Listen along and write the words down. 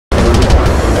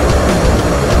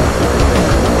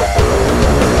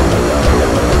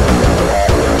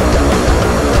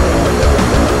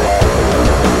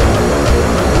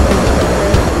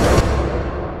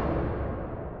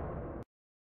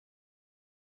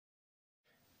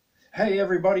Hey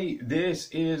everybody, this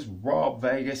is Rob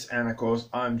Vegas, and of course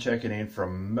I'm checking in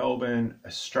from Melbourne,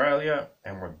 Australia,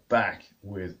 and we're back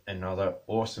with another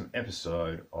awesome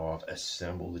episode of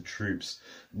Assemble the Troops.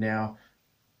 Now,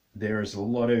 there is a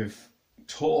lot of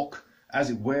talk, as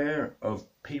it were, of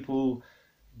people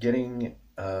getting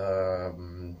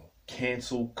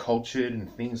cancel cultured and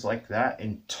things like that,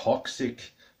 and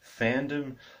toxic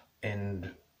fandom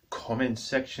and comment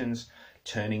sections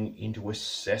turning into a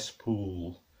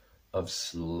cesspool of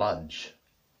sludge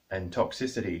and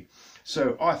toxicity.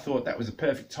 So I thought that was a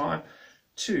perfect time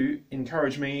to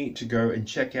encourage me to go and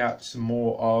check out some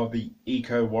more of the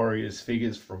Eco Warriors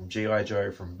figures from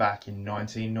GiJoe from back in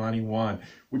 1991,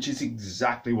 which is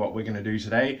exactly what we're going to do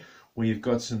today. We've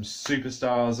got some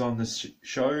superstars on this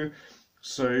show,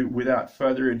 so without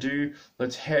further ado,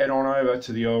 let's head on over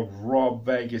to the old Rob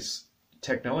Vegas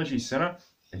Technology Center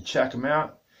and check them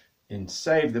out and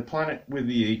save the planet with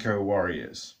the Eco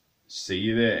Warriors. See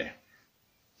you there.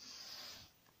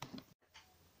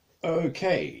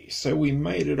 Okay, so we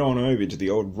made it on over to the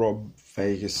old Rob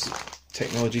Vegas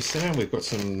Technology Center. We've got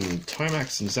some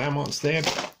Tomax and Zamots there.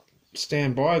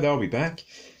 Stand by, they'll be back.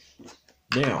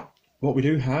 Now, what we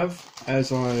do have,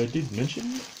 as I did mention,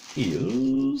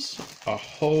 is a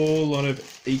whole lot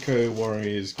of Eco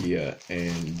Warriors gear,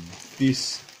 and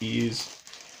this is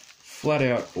flat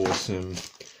out awesome.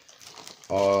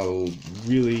 I'll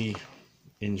really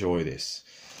enjoy this.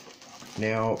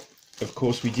 Now, of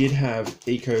course, we did have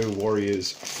Eco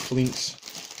Warriors Flint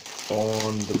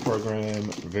on the program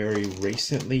very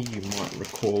recently. You might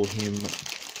recall him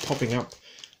popping up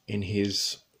in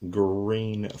his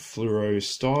green fluoro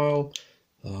style.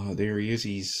 There he is,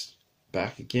 he's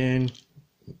back again.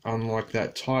 Unlike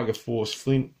that Tiger Force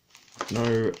Flint,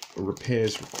 no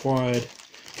repairs required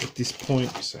at this point,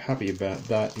 so happy about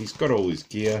that. He's got all his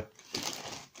gear.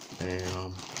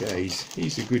 Yeah,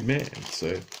 he's a good man,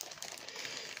 so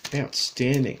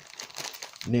outstanding.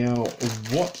 Now,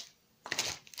 what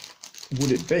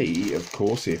would it be, of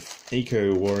course, if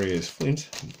Eco Warriors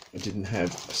Flint didn't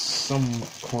have some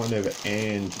kind of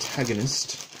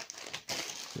antagonist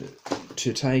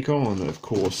to take on? Of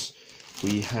course,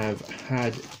 we have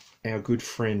had our good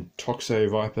friend Toxo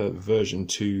Viper version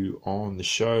 2 on the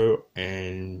show,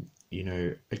 and, you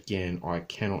know, again, I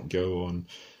cannot go on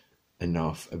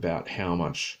enough about how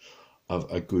much of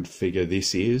a good figure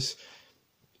this is.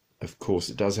 Of course,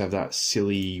 it does have that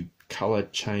silly color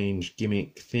change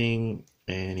gimmick thing,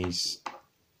 and he's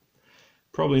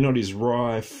probably not his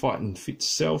wry fight and fit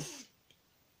self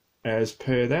as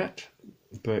per that,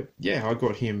 but yeah, I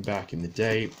got him back in the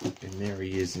day, and there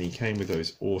he is, and he came with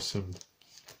those awesome,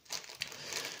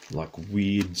 like,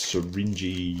 weird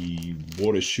syringy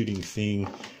water shooting thing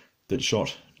that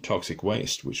shot toxic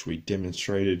waste, which we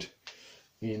demonstrated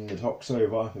in the Toxo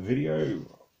Viper video.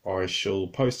 I shall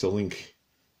post a link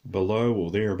below or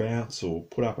thereabouts, or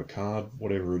put up a card,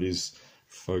 whatever it is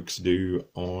folks do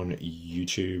on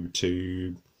YouTube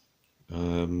to,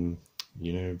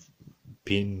 you know,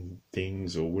 pin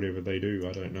things or whatever they do,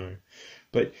 I don't know.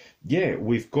 But yeah,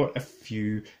 we've got a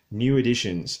few new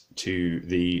additions to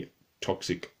the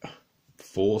Toxic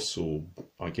Force, or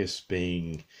I guess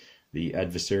being the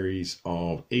adversaries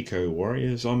of Eco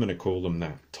Warriors. I'm going to call them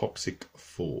that, Toxic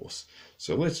Force.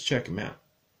 So let's check them out.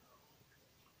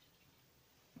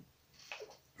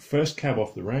 First cab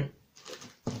off the rank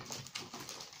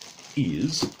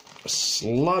is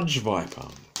Sludge Viper.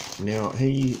 Now,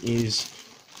 he is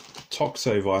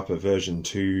Toxo Viper version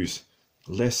 2's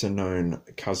lesser known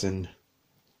cousin,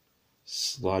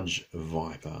 Sludge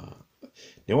Viper.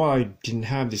 Now, I didn't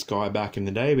have this guy back in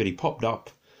the day, but he popped up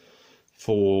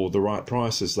for the right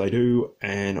price, as they do,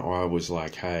 and I was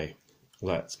like, hey,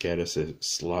 let's get us a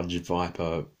Sludge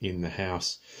Viper in the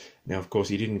house. Now, of course,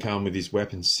 he didn't come with his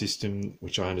weapons system,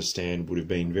 which I understand would have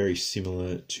been very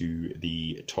similar to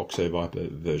the Toxo Viper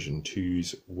version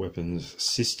 2's weapons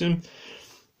system,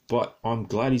 but I'm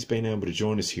glad he's been able to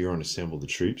join us here on Assemble the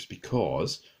Troops,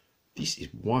 because this is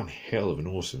one hell of an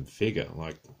awesome figure,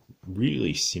 like,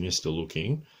 really sinister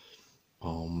looking.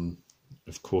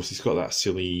 Of course, he's got that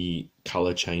silly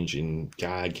color changing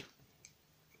gag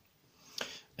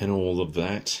and all of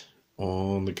that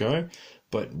on the go.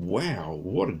 But wow,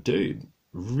 what a dude.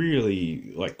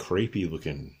 Really, like, creepy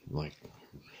looking. Like,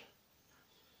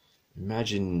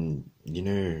 imagine, you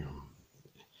know,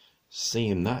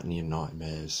 seeing that in your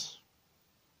nightmares.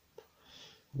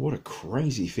 What a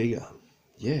crazy figure.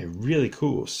 Yeah, really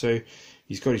cool. So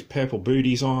he's got his purple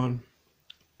booties on.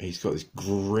 He's got this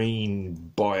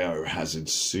green biohazard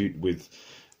suit with,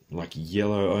 like,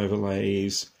 yellow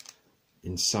overlays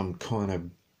in some kind of,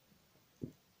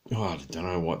 oh, I don't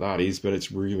know what that is, but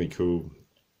it's really cool.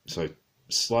 So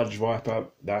Sludge Viper,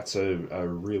 that's a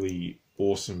really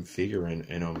awesome figure,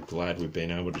 and I'm glad we've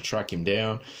been able to track him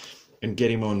down and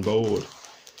get him on board.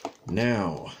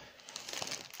 Now,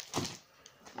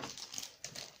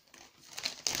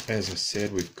 as I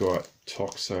said, we've got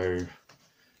Toxo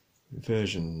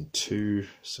version 2,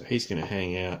 so he's going to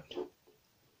hang out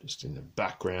just in the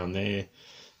background there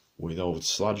with old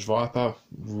Sludge Viper.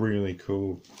 Really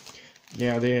cool.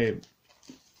 Now they're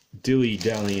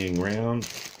dilly-dallying around,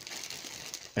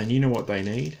 and you know what they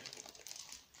need?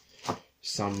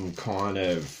 Some kind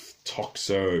of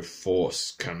Toxo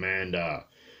Force commander.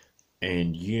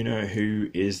 And you know who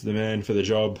is the man for the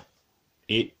job?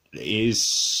 It is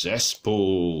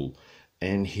Cesspool.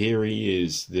 And here he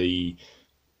is, the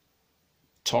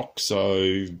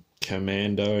Toxo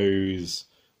Commandos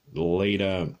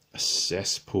leader,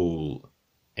 Cesspool.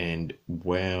 And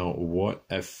wow, what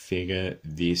a figure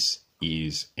this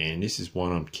is. And this is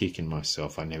one I'm kicking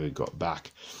myself I never got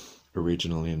back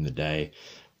originally in the day.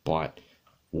 But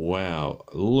wow,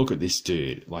 look at this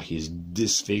dude. Like, he's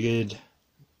disfigured.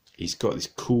 He's got this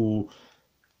cool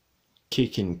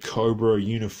kicking Cobra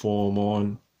uniform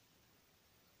on.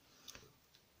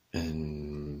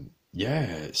 And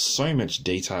yeah, so much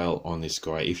detail on this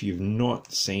guy. If you've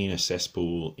not seen a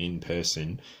Cesspool in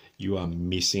person, you are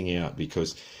missing out,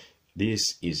 because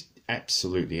this is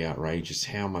absolutely outrageous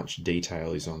how much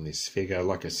detail is on this figure.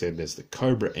 Like I said, there's the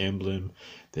Cobra emblem,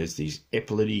 there's these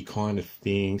epaulety kind of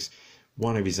things.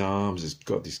 One of his arms has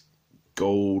got this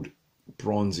gold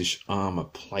bronzish armor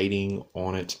plating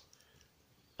on it.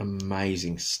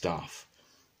 Amazing stuff.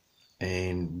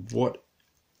 And what,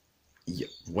 yeah,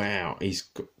 wow, he's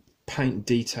got paint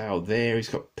detail there. He's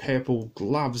got purple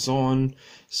gloves on,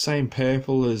 same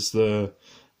purple as the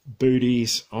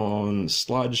booties on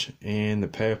Sludge and the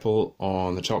purple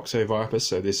on the Toxo Viper,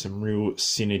 so there's some real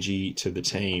synergy to the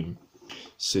team.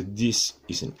 So this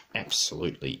is an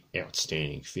absolutely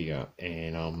outstanding figure,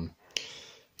 and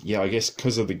yeah, I guess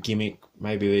because of the gimmick,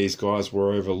 maybe these guys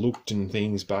were overlooked and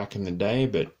things back in the day,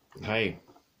 but hey,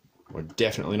 we're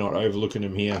definitely not overlooking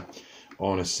them here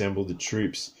on Assemble the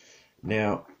Troops.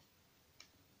 Now,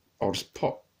 I'll just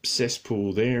pop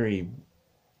Cesspool there. He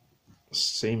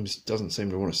doesn't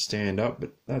seem to want to stand up,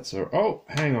 but that's all. Oh,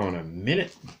 hang on a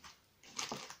minute.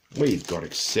 We've got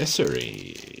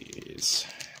accessories.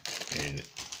 And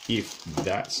if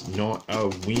that's not a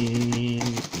win,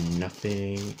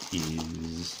 nothing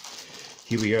is.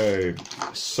 Here we go.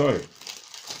 So,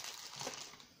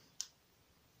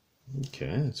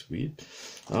 okay, that's weird.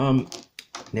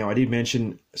 Now, I did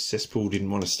mention Cesspool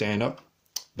didn't want to stand up,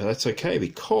 but that's okay,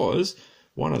 because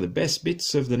one of the best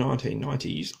bits of the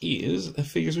 1990s is the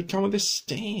figures would come with a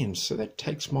stand, so that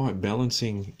takes my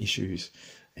balancing issues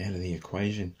out of the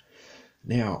equation.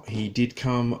 Now, he did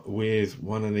come with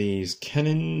one of these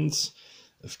cannons,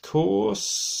 of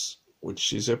course,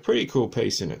 which is a pretty cool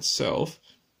piece in itself.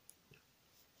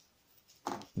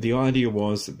 The idea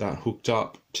was that that hooked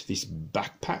up to this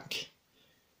backpack,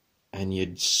 and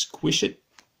you'd squish it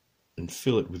and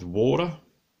fill it with water,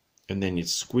 and then you'd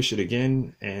squish it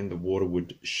again, and the water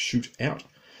would shoot out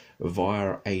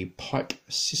via a pipe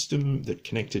system that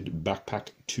connected backpack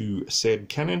to said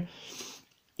cannon.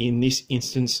 In this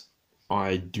instance,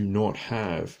 I do not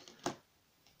have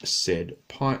said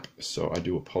pipe, so I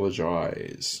do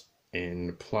apologize.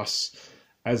 And plus,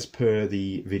 as per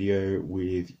the video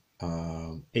with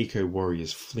Eco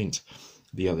Warriors Flint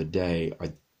the other day,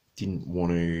 I didn't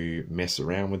want to mess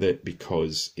around with it,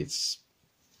 because it's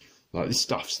like, this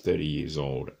stuff's 30 years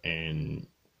old, and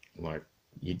like,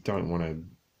 you don't want to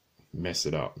mess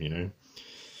it up, you know.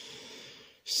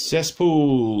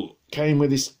 Cesspool came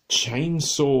with this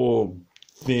chainsaw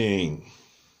thing.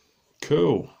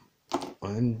 Cool.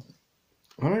 And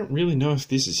I don't really know if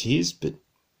this is his, but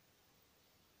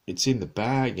it's in the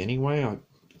bag anyway.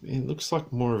 It looks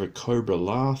like more of a Cobra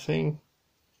La thing.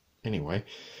 Anyway,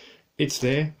 it's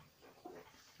there.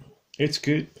 It's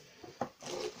good.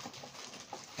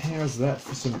 How's that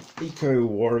for some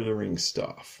eco-warrioring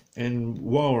stuff? And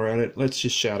while we're at it, let's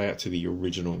just shout out to the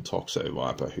original Toxo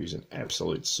Viper, who's an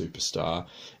absolute superstar.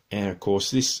 And of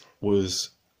course, this was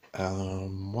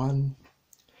one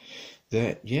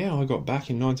that, yeah, I got back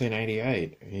in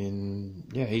 1988, and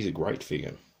yeah, he's a great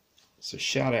figure. So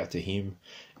shout out to him.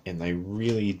 And they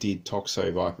really did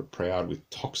Toxo Viper proud with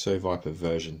Toxo Viper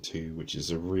version 2, which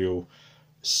is a real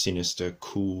sinister,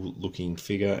 cool looking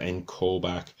figure and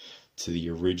callback to the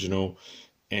original.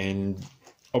 And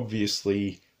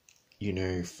obviously, you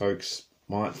know, folks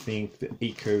might think that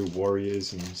Eco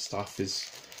Warriors and stuff is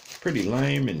pretty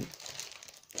lame, and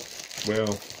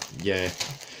well, yeah,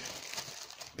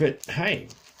 but hey,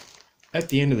 at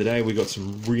the end of the day, we got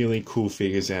some really cool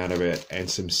figures out of it, and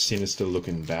some sinister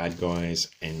looking bad guys,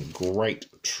 and great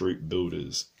troop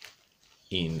builders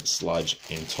in Sludge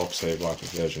and Toxo Viper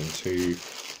version 2.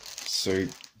 So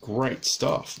great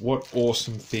stuff. What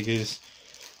awesome figures.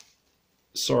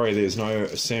 Sorry there's no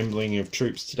assembling of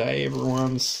troops today.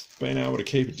 Everyone's been able to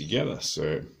keep it together,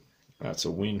 so that's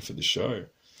a win for the show.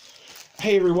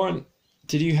 Hey everyone,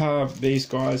 did you have these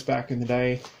guys back in the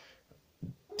day?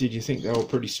 Did you think they were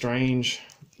pretty strange?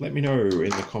 Let me know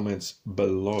in the comments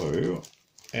below.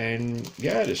 And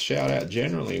yeah, just shout out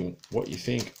generally what you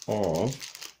think of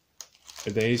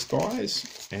these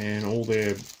guys and all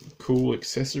their cool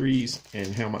accessories,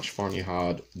 and how much fun you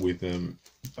had with them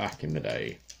back in the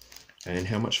day, and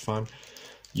how much fun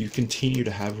you continue to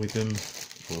have with them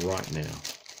right now.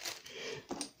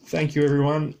 Thank you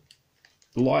everyone.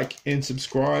 Like and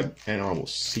subscribe, and I will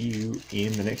see you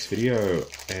in the next video.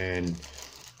 And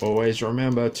always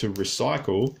remember to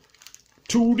recycle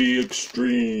to the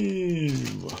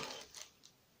extreme.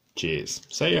 Cheers.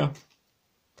 See ya.